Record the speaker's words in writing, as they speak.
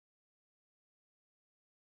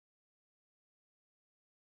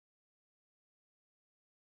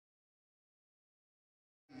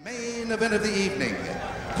Main event of the evening,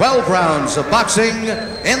 12 rounds of boxing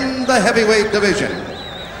in the heavyweight division.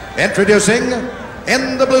 Introducing,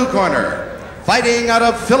 in the blue corner, fighting out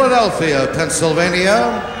of Philadelphia,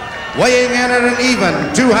 Pennsylvania, weighing in at an even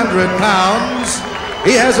 200 pounds,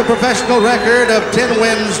 he has a professional record of 10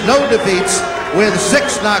 wins, no defeats, with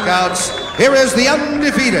 6 knockouts. Here is the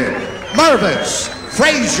undefeated Marvis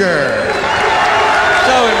Frazier.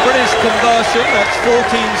 So in British conversion, that's 14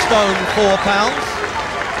 stone 4 pounds.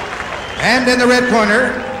 And in the red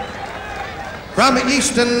corner, from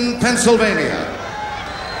Easton, Pennsylvania,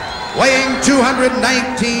 weighing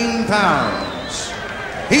 219 pounds.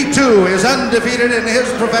 He too is undefeated in his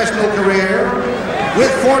professional career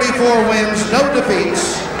with 44 wins, no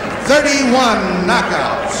defeats, 31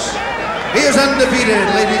 knockouts. He is undefeated,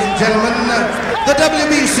 ladies and gentlemen, the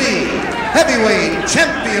WBC heavyweight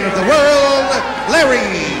champion of the world,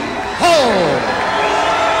 Larry Holmes.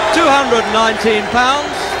 219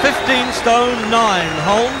 pounds, 15 stone 9,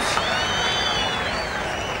 Holmes.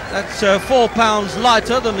 That's 4 pounds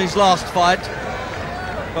lighter than his last fight.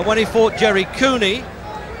 But when he fought Jerry Cooney,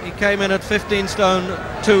 he came in at 15 stone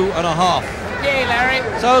 2.5. Okay, Larry.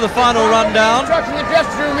 So the final rundown. Instruction in the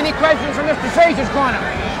dressing room. Any questions from Mr. Frazier's corner?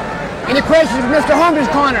 Any questions from Mr. Holmes'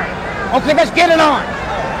 corner? Okay, let's get it on.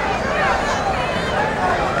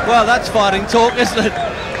 Well, that's fighting talk, isn't it?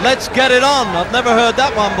 Let's get it on. I've never heard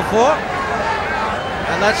that one before.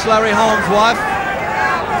 And that's Larry Holmes' wife.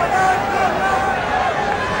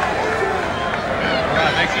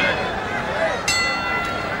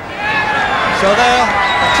 So there,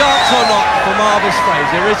 chance or not for Marvis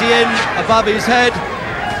Frazier. Is he in above his head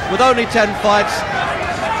with only 10 fights?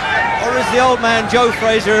 Or is the old man Joe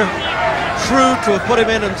Frazier shrewd to have put him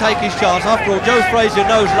in and take his chance? After all, Joe Frazier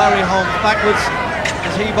knows Larry Holmes backwards,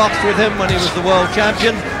 as he boxed with him when he was the world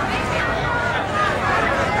champion.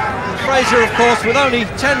 And Frazier, of course, with only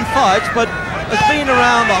 10 fights, but has been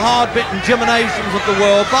around the hard-bitten gymnasiums of the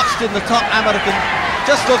world, boxed in the top American.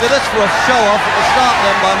 Just look at this for a show-off at the start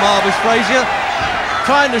then by Marvis Frazier,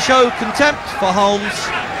 trying to show contempt for Holmes.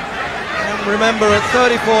 And remember, at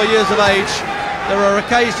 34 years of age, there are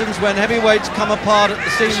occasions when heavyweights come apart at the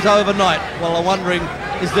seams overnight. Well, I'm wondering,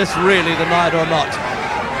 is this really the night or not?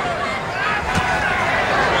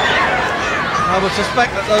 I would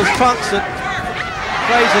suspect that those trunks that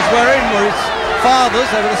Frazier's wearing were his father's.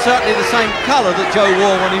 They were certainly the same colour that Joe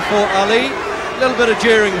wore when he fought Ali. A little bit of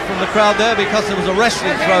jeering from the crowd there because there was a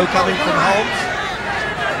wrestling throw coming from Holmes.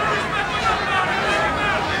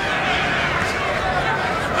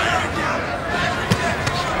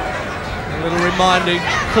 A little reminding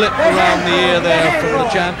clip around the ear there from the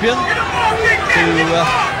champion to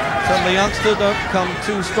tell the youngster don't come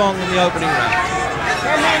too strong in the opening round.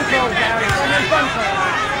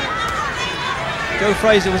 Joe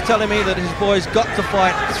Frazier was telling me that his boy's got to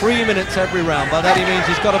fight 3 minutes every round. By that he means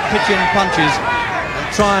he's got to pitch in punches and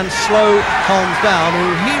try and slow Holmes down,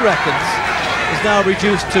 who he reckons is now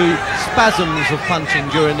reduced to spasms of punching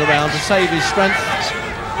during the round to save his strength.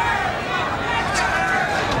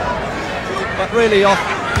 But really, you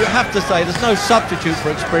have to say there's no substitute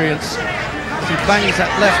for experience as he bangs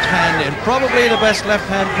that left hand in. Probably the best left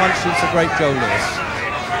hand punch since the great Joe Lewis.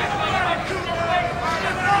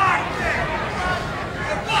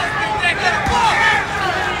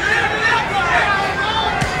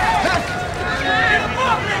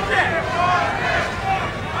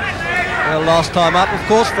 Well, last time up, of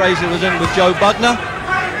course, Frazier was in with Joe Bugner.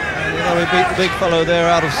 And, you know, he beat the big fellow there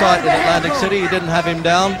out of sight in Atlantic City. He didn't have him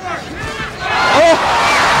down. Oh!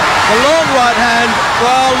 The long right hand.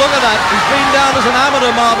 Well, look at that. He's been down as an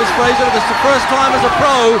amateur, Marvis Frazier. This is the first time as a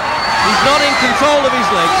pro. He's not in control of his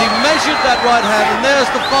legs. He measured that right hand, and there's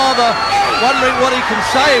the father wondering what he can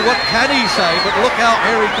say. What can he say? But look out,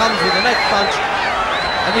 here he comes with the next punch.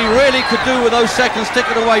 And he really could do with those seconds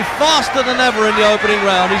ticking away faster than ever in the opening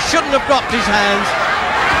round. He shouldn't have dropped his hands.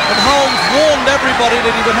 And Holmes warned everybody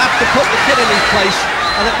that he would have to put the kid in his place.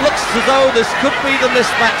 And it looks as though this could be the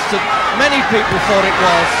mismatch that many people thought it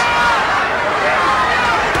was.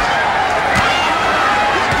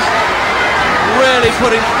 Really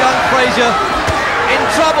putting young Frazier in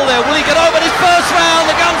trouble there. Will he get over this first round?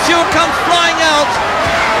 The gum shield comes flying out.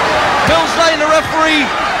 Bill Zane, the referee,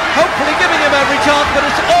 hopefully giving him every chance, but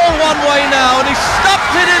it's all one way now, and he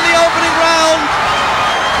stopped it in the opening round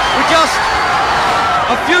with just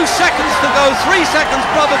a few seconds to go, 3 seconds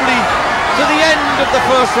probably to the end of the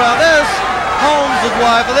first round. There's Holmes'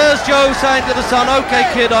 wife, and there's Joe saying to the son, okay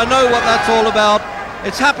kid, I know what that's all about.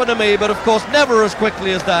 It's happened to me, but of course never as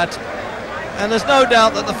quickly as that. And there's no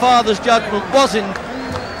doubt that the father's judgment was in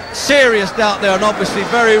serious doubt there, and obviously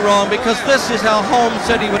very wrong, because this is how Holmes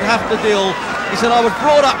said he would have to deal He said, I was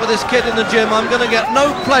brought up with this kid in the gym. I'm going to get no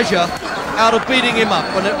pleasure out of beating him up.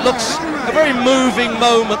 And it looks a very moving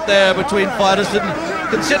moment there between fighters. And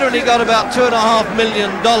considering he got about $2.5 million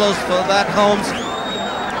for that, Holmes,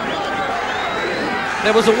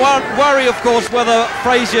 there was a worry, of course, whether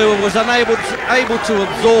Frazier was able to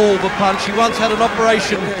absorb a punch. He once had an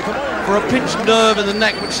operation for a pinched nerve in the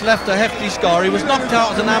neck, which left a hefty scar. He was knocked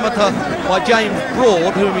out as an amateur by James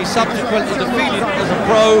Broad, whom he subsequently defeated as a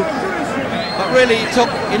pro. But really, he took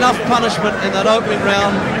enough punishment in that opening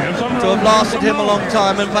round to have lasted him a long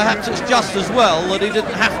time, and perhaps it's just as well that he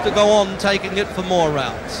didn't have to go on taking it for more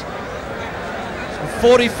rounds.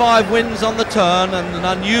 45 wins on the turn, and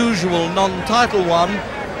an unusual non-title one,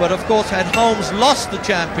 but of course had Holmes lost the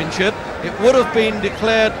championship, it would have been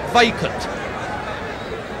declared vacant.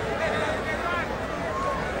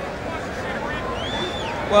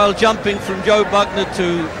 Well, jumping from Joe Bugner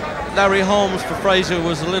to Larry Holmes for Frazier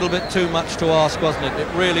was a little bit too much to ask, wasn't it? It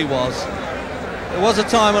really was. There was a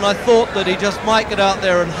time when I thought that he just might get out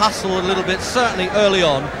there and hustle a little bit, certainly early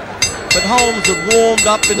on. But Holmes had warmed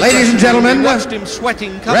up in the ladies and gentlemen, watched him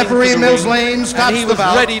sweating, referee Mills Lane stops and he was the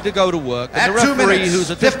bout ready to go to work. And at the 2 referee, minutes, who's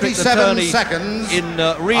a district 57 attorney seconds in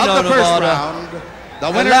Reno, of the first Nevada, round,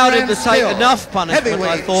 the winner allowed him to and take still enough punishment,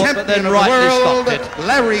 I thought, but then champion of the rightly world, stopped it.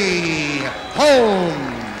 Larry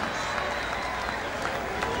Holmes.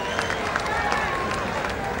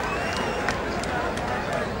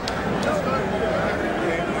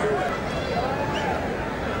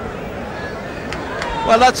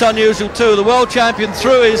 Well, that's unusual too. The world champion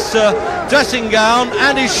threw his dressing gown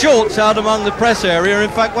and his shorts out among the press area. In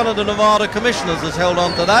fact, one of the Nevada commissioners has held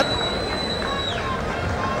on to that.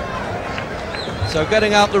 So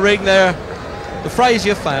getting out the ring there, the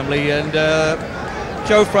Frazier family, and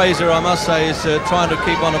Joe Frazier, I must say, is trying to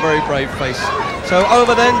keep on a very brave face. So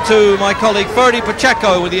over then to my colleague Ferdy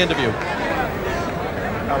Pacheco with the interview.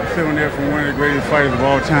 I was sitting there from one of the greatest fighters of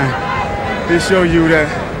all time. They show you that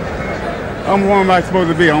I'm where I'm supposed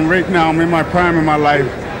to be. Right now, I'm in my prime of my life.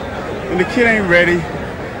 And the kid ain't ready,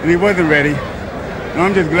 and he wasn't ready. And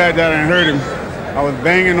I'm just glad that I heard him. I was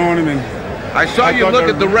banging on him, and I saw you look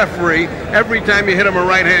at the referee. Every time you hit him a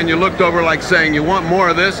right hand, you looked over like saying, you want more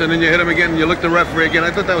of this, and then you hit him again, and you looked at the referee again. I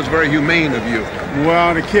thought that was very humane of you.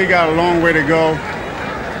 Well, the kid got a long way to go.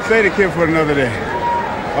 Say the kid for another day.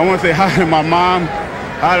 I want to say hi to my mom,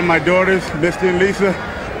 hi to my daughters, Misty and Lisa,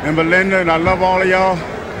 and Belinda, and I love all of y'all.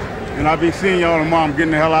 And I'll be seeing y'all tomorrow. I'm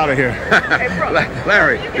getting the hell out of here.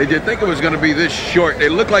 Larry, did you think it was going to be this short?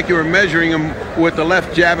 It looked like you were measuring him with the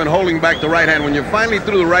left jab and holding back the right hand. When you finally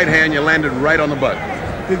threw the right hand, you landed right on the butt.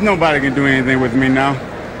 There's nobody can do anything with me now.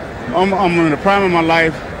 I'm in the prime of my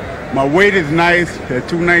life. My weight is nice at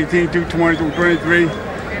 219, 220, 223.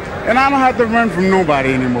 And I don't have to run from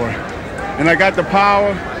nobody anymore. And I got the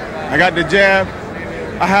power. I got the jab.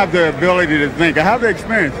 I have the ability to think. I have the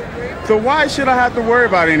experience. So why should I have to worry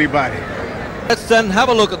about anybody? Let's then have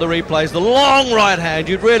a look at the replays. The long right hand,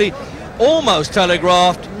 you'd really almost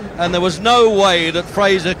telegraphed, and there was no way that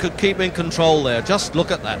Frazier could keep in control there. Just look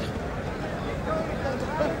at that.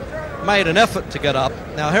 Made an effort to get up.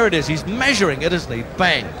 Now here it is, he's measuring it, isn't he?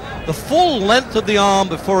 Bang. The full length of the arm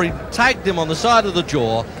before he tagged him on the side of the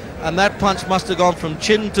jaw, and that punch must have gone from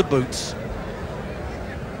chin to boots.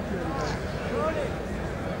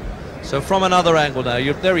 So from another angle now,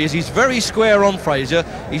 there he is. He's very square on Frazier.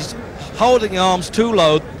 He's holding the arms too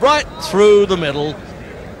low, right through the middle,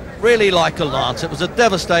 really like a lance. It was a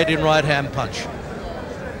devastating right-hand punch.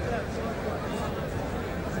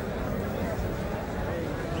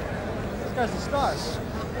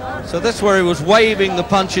 So that's where he was waving the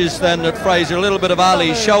punches then at Frazier. A little bit of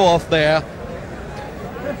Ali show-off there.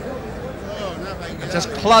 Just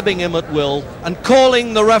clubbing him at will and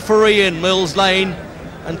calling the referee in, Mills Lane,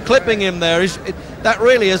 and clipping him there. That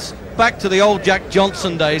really is back to the old Jack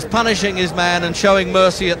Johnson days, punishing his man and showing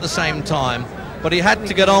mercy at the same time. But he had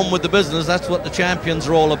to get on with the business. That's what the champions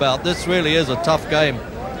are all about. This really is a tough game.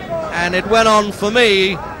 And it went on, for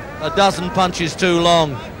me, a dozen punches too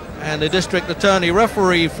long. And the district attorney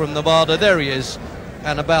referee from Nevada, there he is,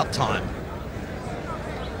 and about time.